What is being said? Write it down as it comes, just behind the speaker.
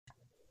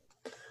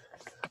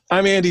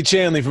I'm Andy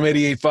Chanley from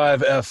 88.5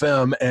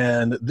 FM,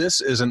 and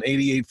this is an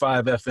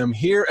 88.5 FM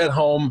here at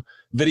home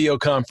video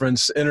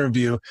conference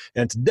interview.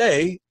 And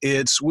today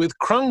it's with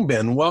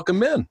Khruangbin.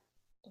 Welcome in.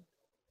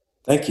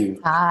 Thank you.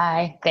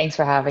 Hi, thanks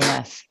for having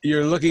us.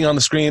 You're looking on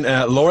the screen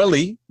at Laura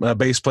Lee,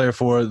 bass player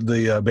for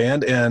the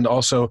band, and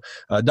also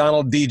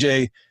Donald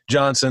DJ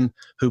Johnson,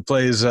 who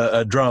plays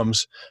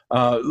drums.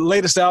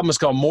 Latest album is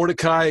called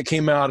Mordecai. It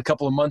came out a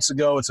couple of months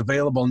ago. It's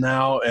available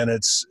now, and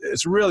it's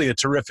really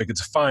it's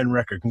a fine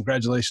record.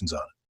 Congratulations on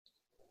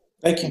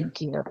it. Thank you.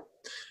 Thank you.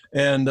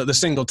 And the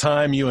single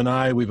Time, you and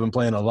I, we've been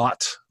playing a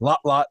lot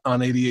on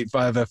 88.5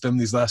 FM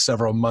these last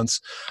several months.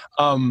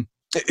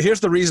 Here's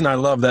the reason I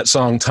love that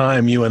song,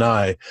 Time, You and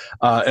I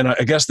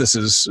guess this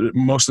is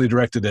mostly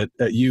directed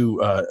at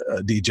you,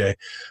 DJ,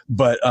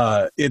 but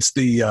it's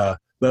the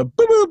boo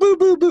boo boo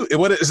boo boo.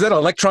 What is that? An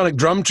electronic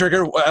drum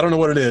trigger? I don't know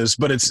what it is,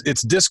 but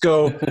it's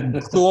disco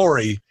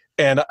glory,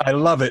 and I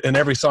love it in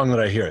every song that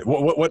I hear it.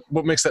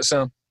 What makes that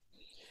sound?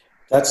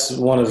 That's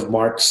one of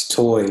Mark's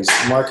toys.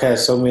 Mark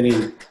has so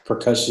many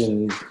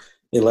percussion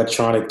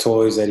electronic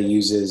toys that he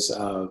uses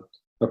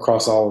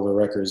across all of the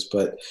records,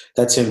 but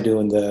that's him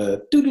doing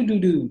the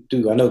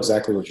do. I know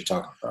exactly what you're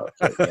talking about.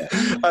 Yeah.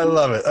 I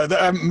love it.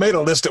 I made a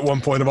list at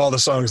one point of all the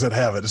songs that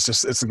have it. It's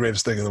the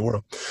greatest thing in the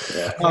world.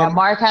 Yeah,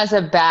 Mark has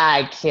a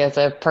bag. He has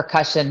a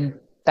percussion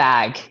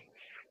bag.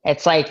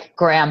 It's like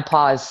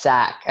Grandpa's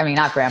sack. I mean,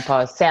 not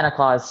Grandpa's, Santa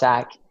Claus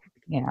sack,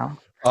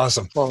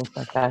 Awesome. Full of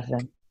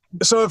percussion.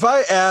 So if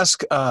I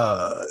ask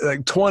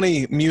like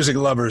 20 music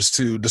lovers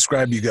to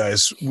describe you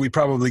guys, we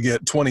probably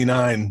get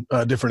 29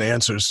 different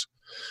answers.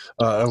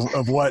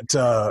 Of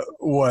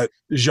what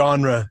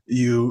genre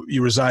you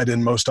reside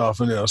in most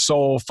often,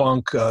 soul,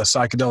 funk,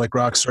 psychedelic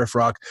rock, surf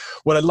rock.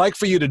 What I'd like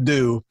for you to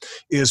do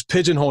is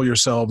pigeonhole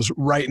yourselves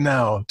right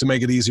now to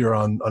make it easier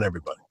on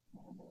everybody.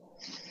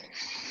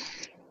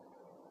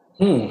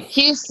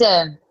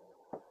 Houston.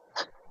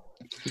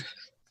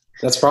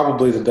 That's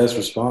probably the best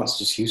response,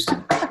 just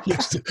Houston.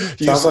 Houston.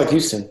 Sounds like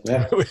Houston,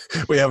 yeah.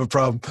 We have a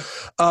problem.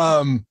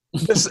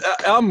 This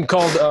album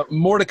called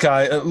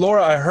Mordecai.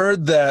 Laura, I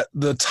heard that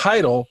the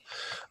title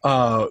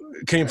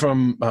came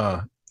from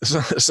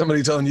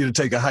somebody telling you to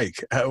take a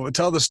hike.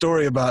 Tell the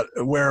story about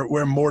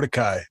where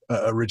Mordecai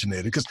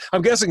originated, because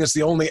I'm guessing it's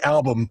the only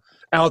album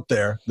out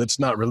there that's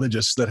not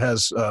religious that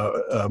has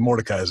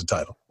Mordecai as a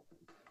title.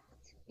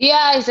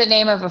 Yeah, it's the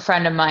name of a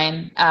friend of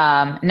mine.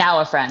 Now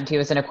a friend. He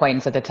was an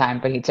acquaintance at the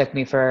time, but he took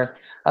me for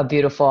a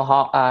beautiful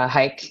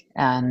hike,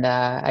 and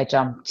I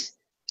jumped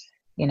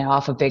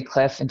off a big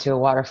cliff into a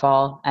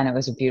waterfall, and it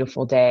was a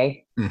beautiful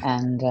day,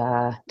 and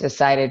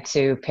decided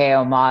to pay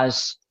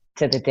homage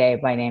to the day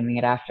by naming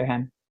it after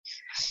him.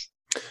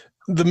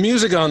 The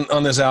music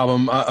on this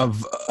album,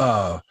 I've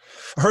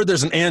heard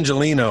there's an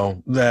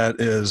Angelino that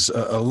is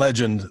a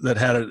legend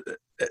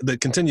that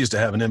continues to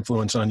have an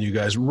influence on you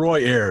guys.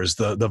 Roy Ayers,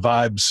 the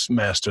vibes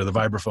master, the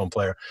vibraphone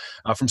player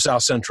from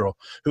South Central,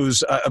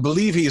 who's, I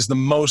believe he's the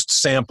most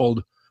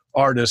sampled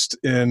artist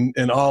in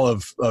all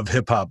of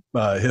hip hop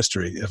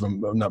history, if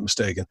I'm not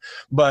mistaken.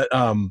 But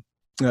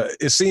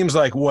it seems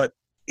like what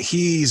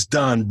he's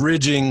done,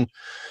 bridging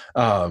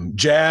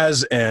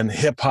jazz and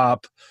hip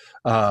hop,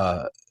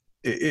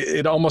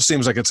 it almost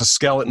seems like it's a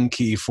skeleton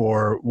key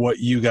for what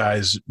you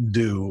guys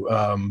do.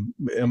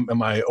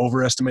 Am I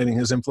overestimating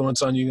his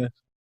influence on you guys?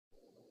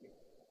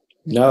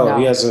 No,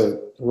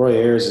 Roy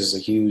Ayers is a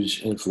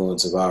huge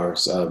influence of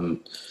ours.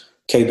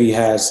 KB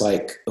has,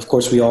 of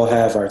course we all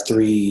have our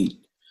three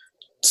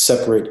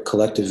separate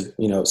collective,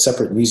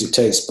 separate music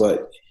tastes,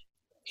 but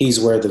he's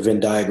where the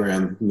Venn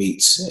diagram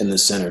meets in the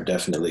center.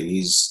 Definitely.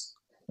 He's,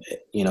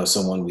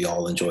 someone we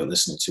all enjoy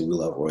listening to. We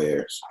love Roy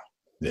Ayers.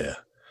 Yeah.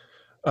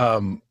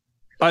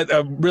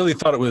 I really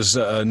thought it was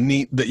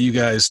neat that you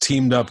guys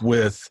teamed up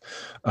with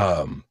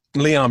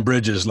Leon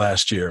Bridges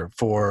last year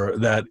for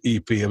that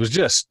EP. It was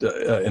just,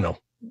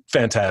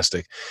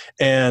 fantastic.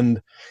 And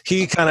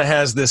he kind of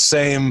has this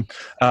same,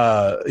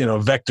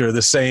 vector,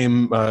 the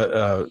same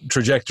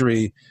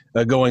trajectory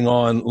going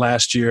on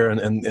last year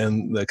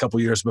and a couple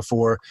years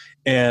before.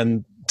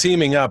 And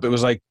teaming up,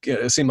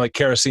 it seemed like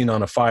kerosene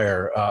on a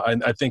fire.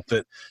 I think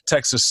that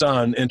Texas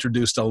Sun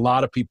introduced a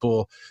lot of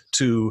people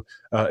to,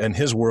 in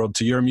his world,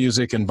 to your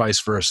music and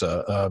vice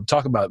versa.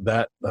 Talk about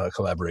that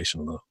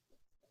collaboration a little.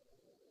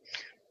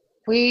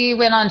 We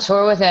went on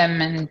tour with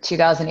him in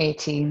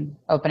 2018,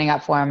 opening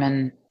up for him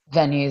in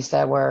venues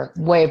that were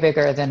way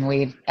bigger than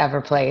we'd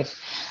ever played.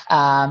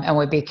 And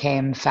we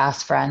became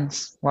fast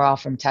friends. We're all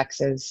from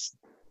Texas.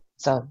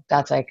 So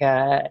that's like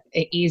an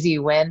easy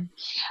win.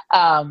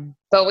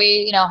 But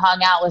we,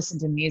 hung out,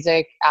 listened to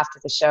music after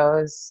the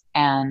shows,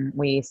 and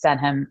we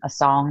sent him a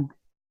song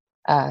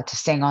to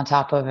sing on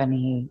top of, and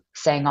he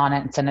sang on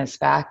it and sent us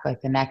back like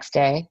the next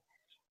day.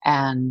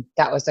 And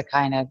that was the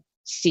kind of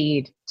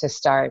seed to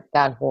start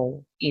that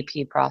whole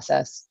EP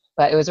process.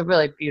 But it was a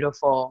really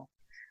beautiful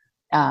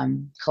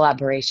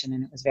collaboration,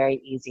 and it was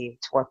very easy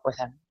to work with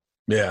him.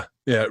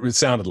 Yeah, it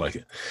sounded like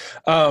it.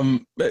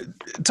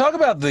 Talk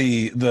about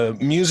the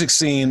music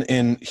scene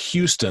in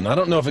Houston. I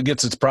don't know if it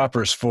gets its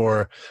propers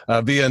for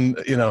being,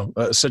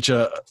 such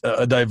a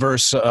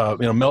diverse,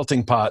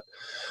 melting pot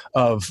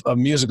of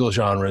musical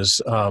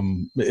genres.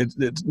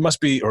 It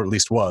must be, or at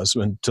least was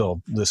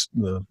until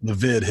the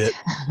vid hit.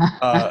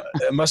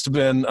 It must have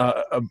been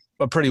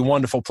a pretty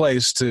wonderful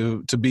place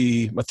to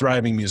be a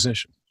thriving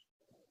musician.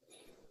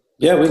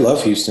 Yeah, we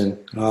love Houston.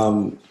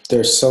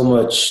 There's so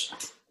much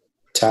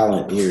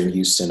talent here in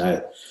Houston.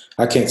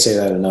 I can't say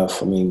that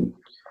enough. I mean,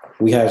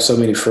 we have so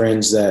many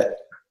friends that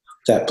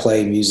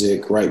play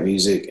music, write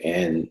music,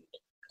 and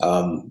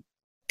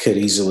could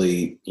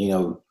easily,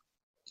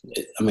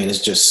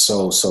 it's just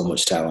so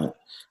much talent.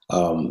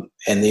 And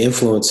the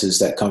influences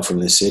that come from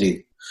the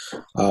city,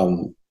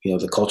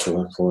 the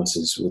cultural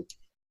influences with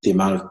the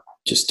amount of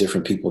just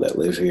different people that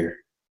live here,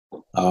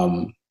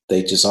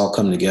 they just all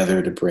come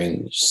together to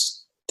bring just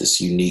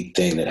this unique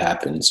thing that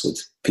happens with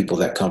people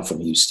that come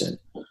from Houston.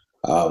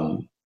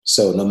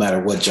 So no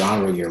matter what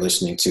genre you're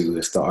listening to,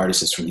 if the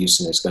artist is from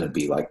Houston, there's going to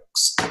be like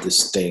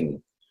this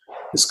thing,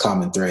 this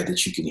common thread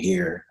that you can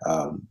hear,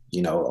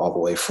 all the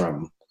way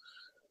from,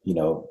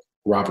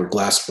 Robert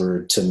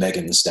Glasper to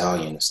Megan Thee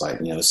Stallion. It's like,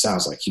 it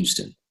sounds like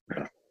Houston.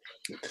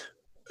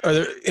 Are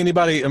there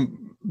anybody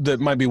that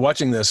might be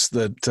watching this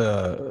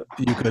that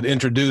you could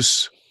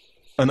introduce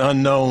an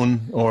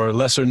unknown or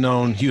lesser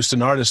known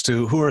Houston artist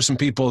to? Who are some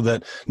people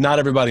that not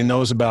everybody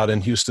knows about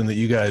in Houston that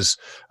you guys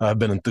have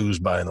been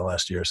enthused by in the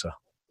last year or so?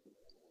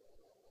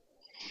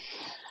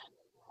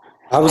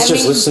 I was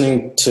just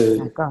listening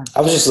to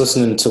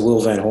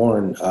Will Van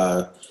Horn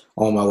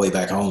on my way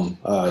back home.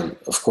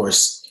 Of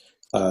course,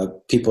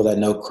 people that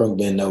know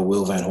Khruangbin know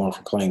Will Van Horn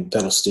from playing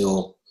pedal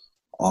steel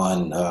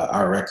on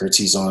our records.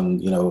 He's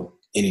on,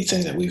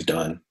 anything that we've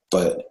done,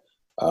 but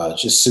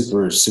just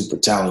super, super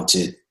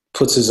talented.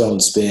 Puts his own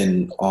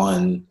spin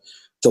on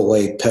the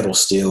way pedal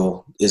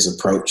steel is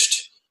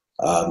approached.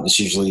 It's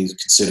usually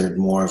considered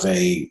more of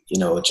a,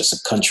 just a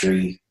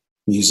country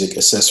music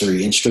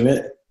accessory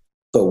instrument,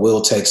 but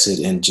Will takes it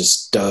and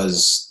just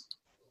does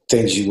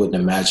things you wouldn't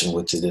imagine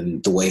with it,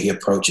 and the way he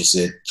approaches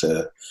it,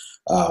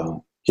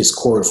 his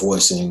chord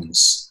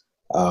voicings,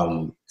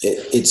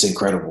 it's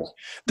incredible.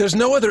 There's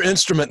no other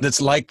instrument that's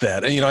like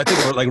that. And, I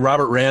think like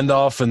Robert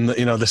Randolph and,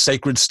 the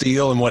Sacred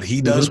Steel and what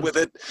he does with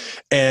it.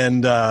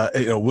 And,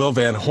 Will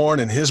Van Horn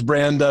and his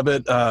brand of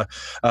it,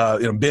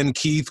 Ben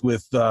Keith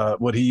with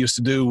what he used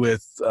to do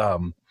with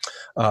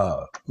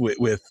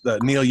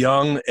Neil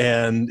Young,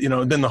 and,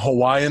 then the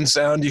Hawaiian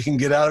sound you can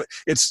get out of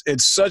it.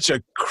 It's such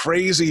a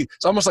crazy,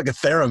 it's almost like a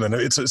theremin.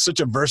 It's such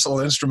a versatile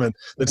instrument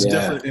that's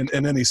different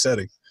in any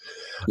setting.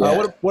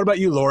 Yeah. What about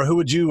you, Laura? Who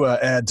would you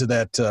add to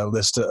that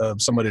list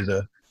of somebody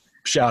to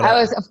shout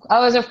out? I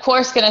was of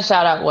course going to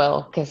shout out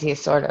Will, because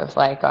he's sort of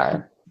like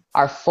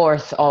our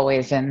fourth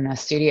always in the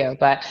studio.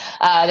 But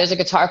there's a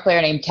guitar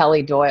player named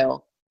Kelly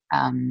Doyle,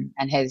 and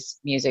his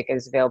music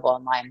is available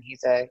online.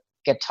 He's a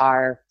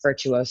guitar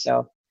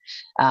virtuoso,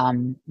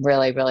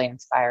 really, really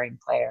inspiring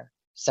player.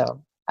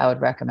 So I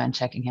would recommend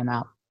checking him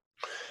out.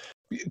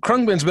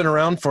 Khruangbin's been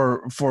around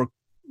for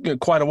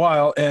quite a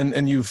while,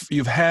 and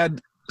you've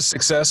had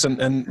success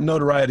and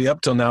notoriety up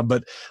till now,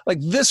 but like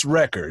this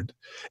record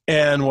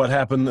and what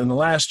happened in the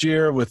last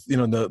year with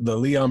the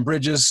Leon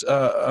Bridges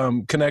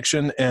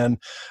connection, and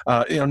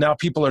now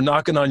people are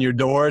knocking on your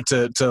door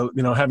to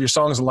have your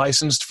songs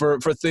licensed for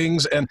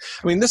things, and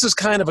I mean this is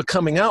kind of a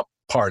coming out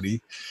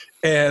party,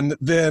 and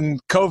then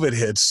COVID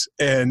hits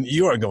and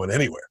you aren't going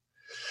anywhere.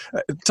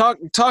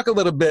 Talk a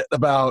little bit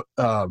about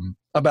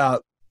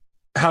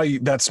how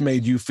that's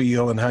made you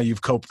feel and how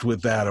you've coped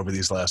with that over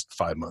these last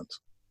 5 months.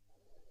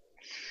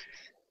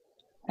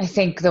 I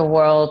think the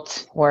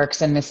world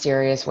works in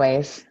mysterious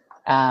ways.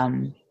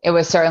 It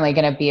was certainly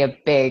going to be a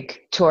big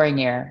touring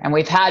year, and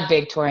we've had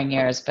big touring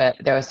years, but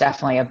there was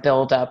definitely a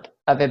buildup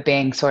of it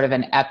being sort of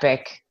an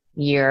epic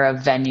year of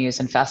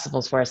venues and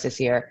festivals for us this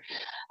year.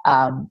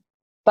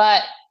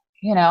 But,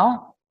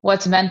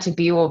 what's meant to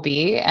be will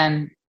be,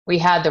 and we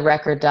had the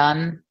record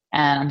done,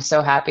 and I'm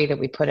so happy that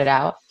we put it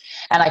out.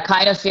 And I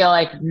kind of feel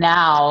like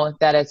now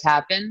that it's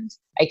happened,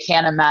 I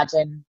can't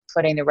imagine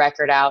putting the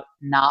record out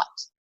not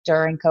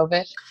during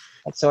COVID.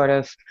 It's sort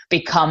of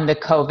become the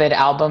COVID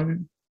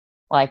album,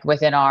 like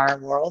within our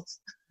world.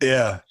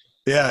 Yeah.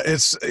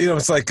 It's,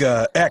 it's like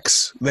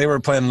X, they were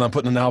planning on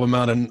putting an album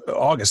out in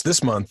August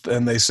this month,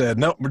 and they said,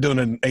 nope, we're doing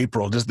it in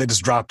April. They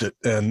just dropped it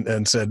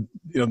and said,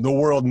 the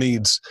world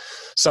needs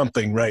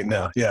something right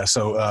now. Yeah.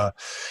 So,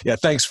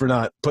 thanks for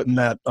not putting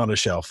that on a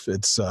shelf.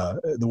 It's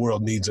the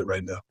world needs it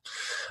right now.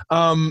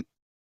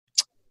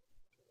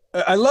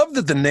 I love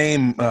that the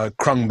name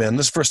Khruangbin.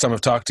 This is the first time I've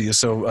talked to you,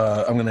 so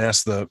I'm going to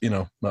ask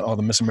all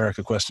the Miss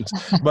America questions.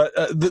 But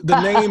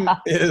the name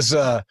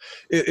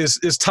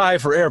is Thai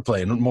for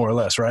airplane, more or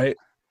less, right?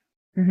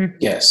 Mm-hmm.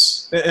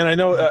 Yes. And I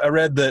know I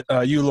read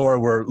that you, Laura,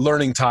 were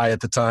learning Thai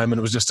at the time, and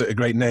it was just a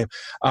great name.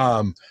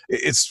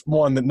 It's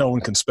one that no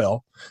one can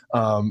spell.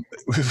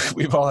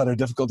 We've all had our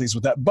difficulties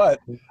with that, but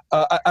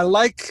I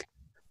like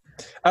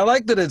I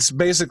like that it's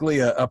basically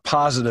a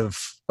positive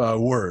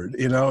word.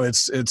 You know,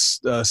 it's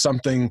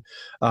something.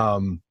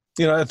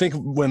 You know, I think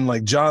when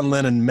like John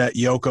Lennon met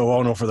Yoko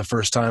Ono for the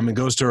first time and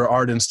goes to her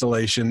art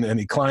installation and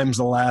he climbs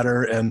the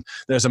ladder and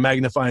there's a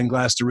magnifying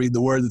glass to read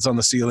the word that's on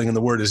the ceiling and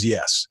the word is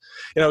yes.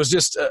 You know, it was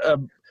just a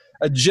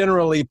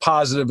generally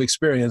positive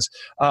experience.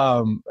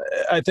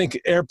 I think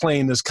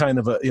Airplane is kind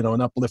of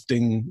an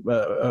uplifting,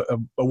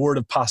 a word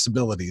of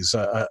possibilities.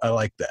 I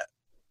like that.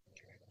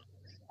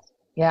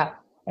 Yeah,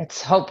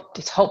 it's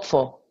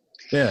hopeful.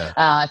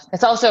 Yeah.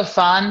 It's also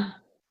fun,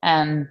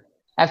 and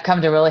I've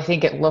come to really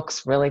think it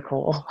looks really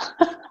cool.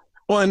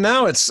 Well, and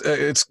now it's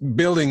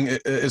building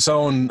its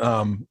own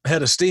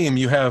head of steam.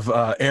 You have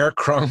Air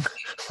Krung,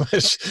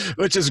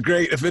 which is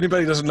great. If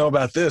anybody doesn't know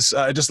about this,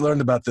 I just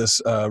learned about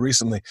this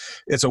recently.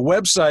 It's a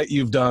website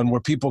you've done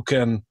where people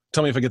can,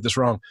 tell me if I get this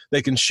wrong,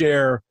 they can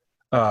share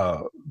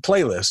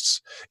playlists,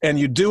 and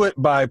you do it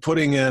by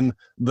putting in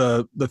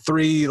the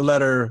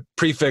 3-letter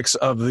prefix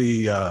of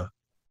the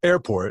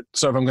airport.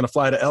 So if I'm going to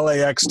fly to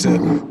LAX to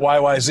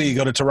YYZ,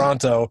 go to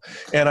Toronto,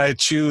 and I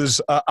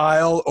choose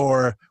aisle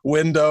or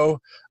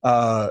window,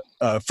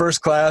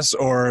 first class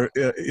or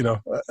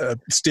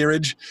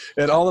steerage,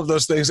 and all of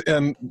those things,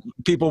 and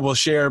people will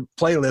share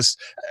playlists.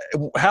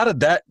 How did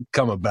that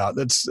come about?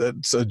 That's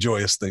a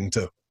joyous thing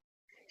too.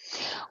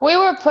 We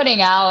were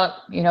putting out,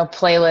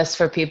 playlists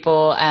for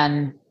people,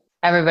 and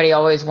everybody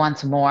always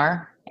wants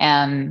more.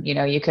 And,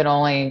 you could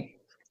only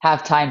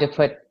have time to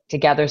put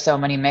together so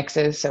many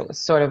mixes. So it was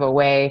sort of a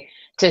way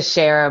to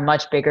share a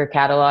much bigger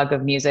catalog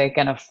of music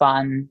in a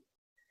fun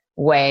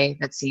way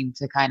that seemed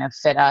to kind of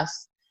fit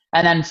us.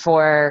 And then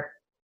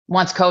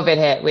once COVID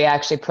hit, we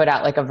actually put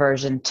out like a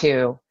version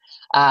 2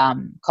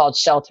 called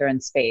Shelter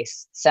in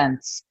Space,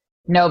 since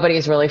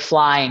nobody's really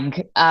flying.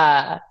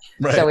 Right.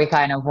 So we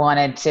kind of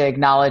wanted to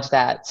acknowledge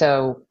that.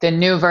 So the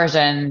new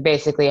version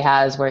basically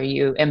has where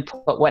you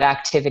input what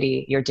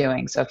activity you're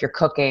doing. So if you're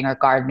cooking or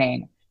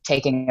gardening,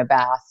 taking a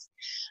bath,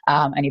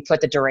 and you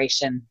put the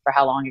duration for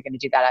how long you're going to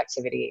do that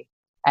activity,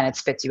 and it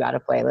spits you out a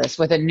playlist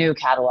with a new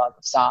catalog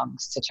of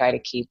songs to try to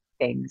keep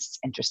things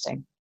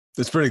interesting.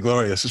 It's pretty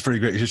glorious. It's pretty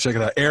great. You should check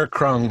it out.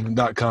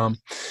 airkrung.com.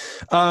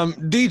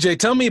 DJ,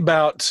 tell me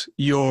about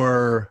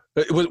your,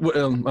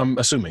 I'm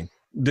assuming,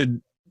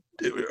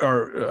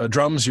 are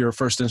drums your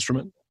first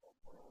instrument?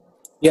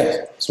 Yeah,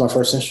 it's my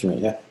first instrument,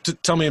 yeah.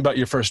 Tell me about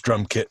your first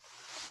drum kit.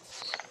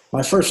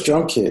 My first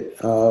drum kit,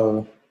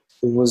 it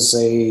was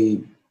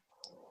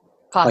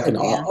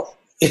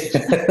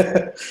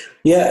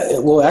yeah,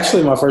 well,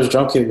 actually, my first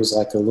drum kit was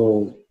like a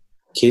little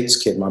kid's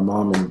kit my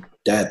mom and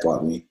dad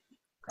bought me.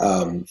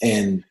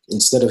 And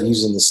instead of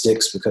using the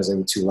sticks because they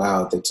were too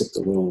loud, they took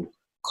the little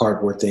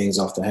cardboard things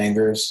off the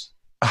hangers.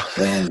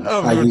 And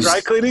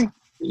dry cleaning?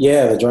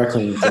 Yeah, the dry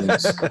cleaning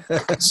things.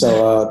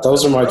 So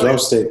those are my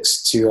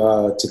drumsticks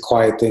to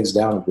quiet things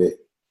down a bit.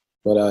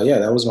 But yeah,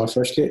 that was my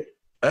first kit.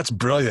 That's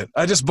brilliant.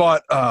 I just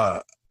bought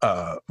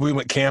we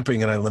went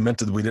camping and I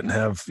lamented we didn't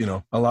have,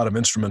 a lot of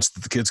instruments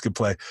that the kids could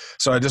play.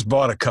 So I just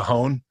bought a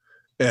cajon,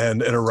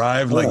 and it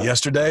arrived like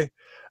yesterday.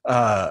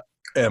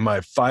 And my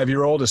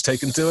 5-year-old has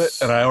taken to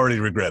it, and I already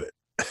regret it.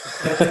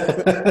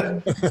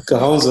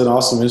 Cajon's an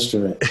awesome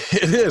instrument.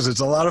 It is. It's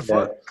a lot of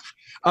fun.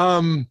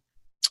 Yeah.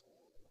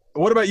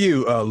 What about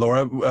you,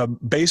 Laura?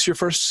 Bass, your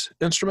first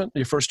instrument,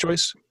 your first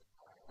choice?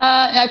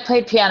 I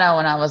played piano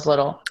when I was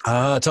little.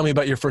 Tell me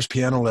about your first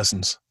piano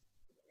lessons.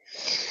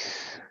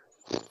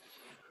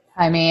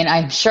 I mean,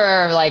 I'm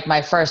sure like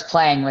my first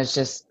playing was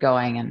just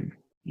going and,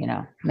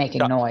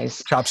 making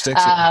noise.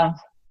 Chopsticks.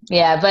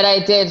 Yeah, but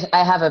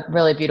I have a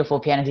really beautiful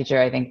piano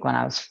teacher, I think when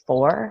I was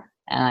 4,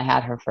 and I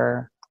had her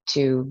for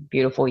 2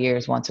 beautiful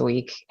years, once a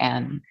week.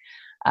 And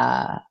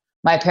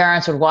my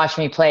parents would watch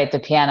me play at the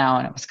piano,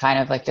 and it was kind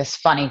of like this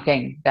funny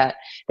thing that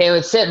they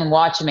would sit and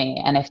watch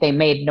me, and if they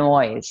made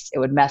noise, it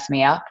would mess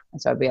me up.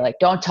 And so I'd be like,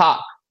 don't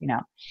talk,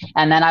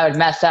 and then I would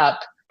mess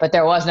up, but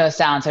there was no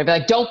sound. So I'd be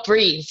like, don't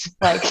breathe,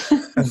 like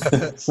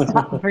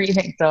stop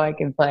breathing so I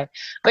can play.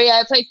 But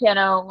yeah, I played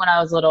piano when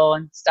I was little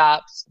and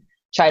stopped.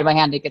 Tried my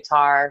hand at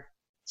guitar.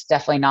 It's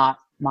definitely not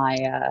my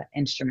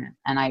instrument.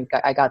 And I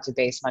got to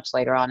bass much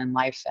later on in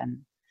life, and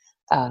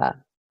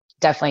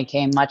definitely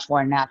came much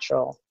more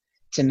natural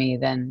to me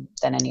than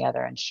any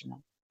other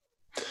instrument.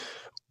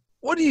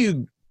 What do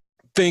you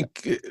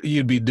think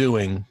you'd be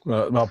doing?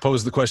 I'll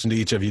pose the question to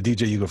each of you.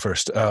 DJ, you go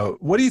first.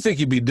 What do you think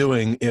you'd be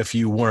doing if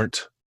you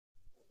weren't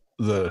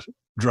the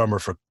drummer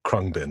for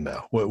Khruangbin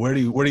now? Where do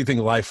you think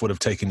life would have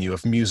taken you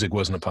if music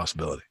wasn't a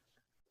possibility?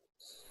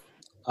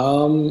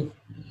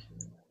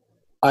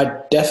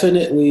 I'd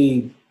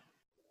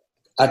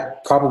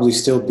probably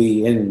still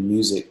be in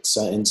music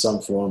in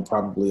some form,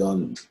 probably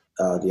on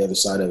the other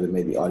side of it,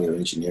 maybe audio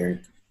engineering.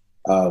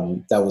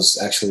 That was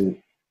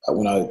actually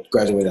when I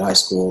graduated high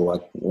school, I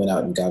went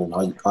out and got an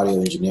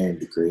audio engineering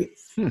degree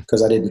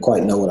because I didn't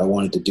quite know what I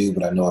wanted to do,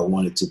 but I know I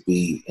wanted to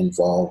be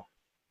involved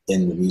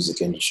in the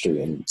music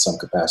industry in some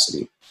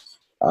capacity.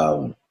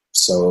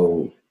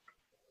 So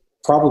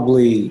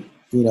probably,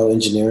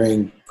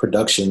 engineering,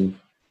 production,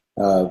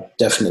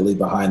 definitely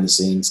behind the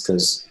scenes,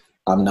 because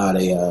I'm not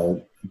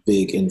a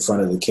big in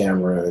front of the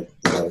camera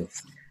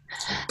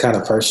kind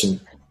of person.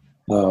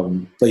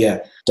 But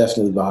yeah,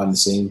 definitely behind the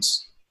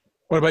scenes.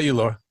 What about you,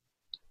 Laura?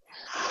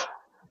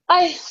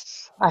 I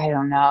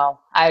don't know.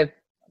 I've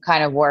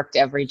kind of worked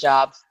every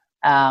job.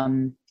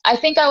 I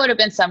think I would have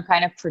been some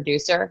kind of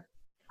producer.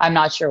 I'm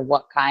not sure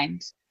what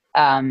kind.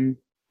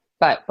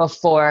 But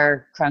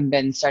before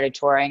Khruangbin started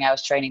touring, I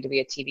was training to be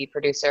a TV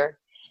producer.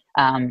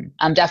 I'm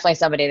definitely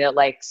somebody that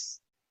likes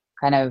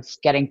kind of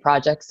getting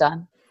projects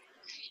done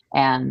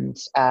and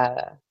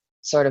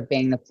sort of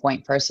being the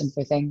point person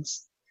for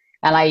things.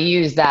 And I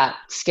use that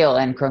skill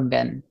in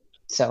Khruangbin.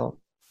 So,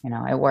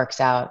 it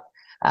works out.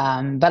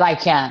 But I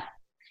can't.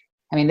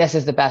 I mean, this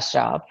is the best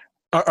job.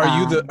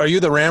 Are you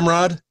the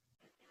ramrod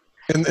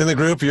in the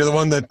group? You're the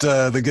one that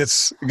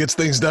gets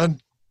things done?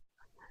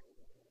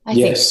 I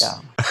think so.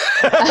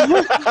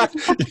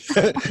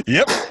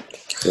 Yep.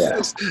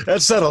 Yeah.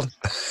 That's settled.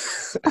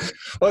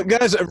 Well,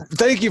 guys,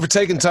 thank you for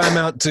taking time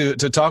out to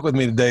talk with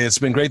me today. It's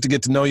been great to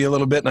get to know you a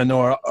little bit, and I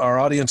know our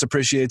audience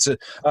appreciates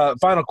it.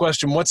 Final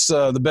question: what's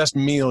the best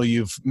meal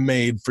you've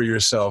made for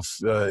yourself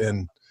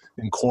in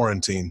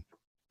quarantine?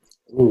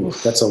 Ooh,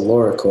 that's a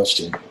Laura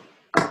question.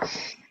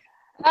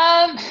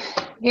 I'm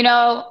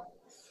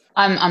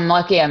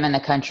lucky. I'm in the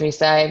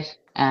countryside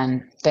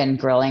and been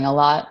grilling a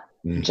lot.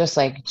 Just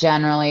like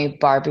generally,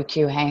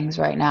 barbecue hangs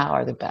right now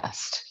are the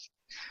best.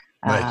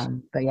 Nice.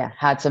 But yeah,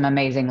 had some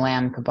amazing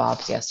lamb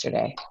kebabs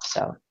yesterday.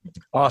 So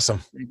awesome.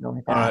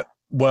 All right.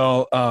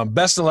 Well,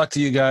 best of luck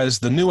to you guys.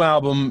 The new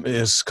album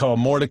is called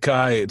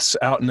Mordecai. It's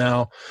out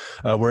now,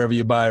 wherever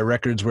you buy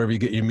records, wherever you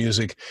get your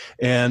music.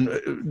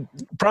 And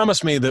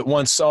promise me that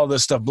once all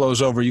this stuff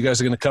blows over, you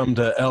guys are going to come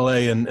to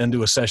LA and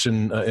do a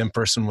session in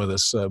person with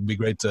us. It'd be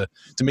great to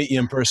meet you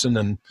in person,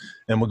 and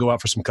we'll go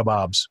out for some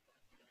kebabs.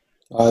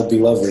 It'd be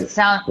lovely.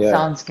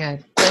 Sounds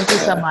good. Thank you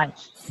so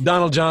much.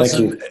 Donald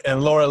Johnson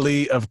and Laura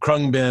Lee of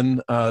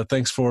Khruangbin,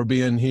 thanks for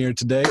being here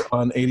today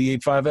on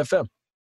 88.5 FM.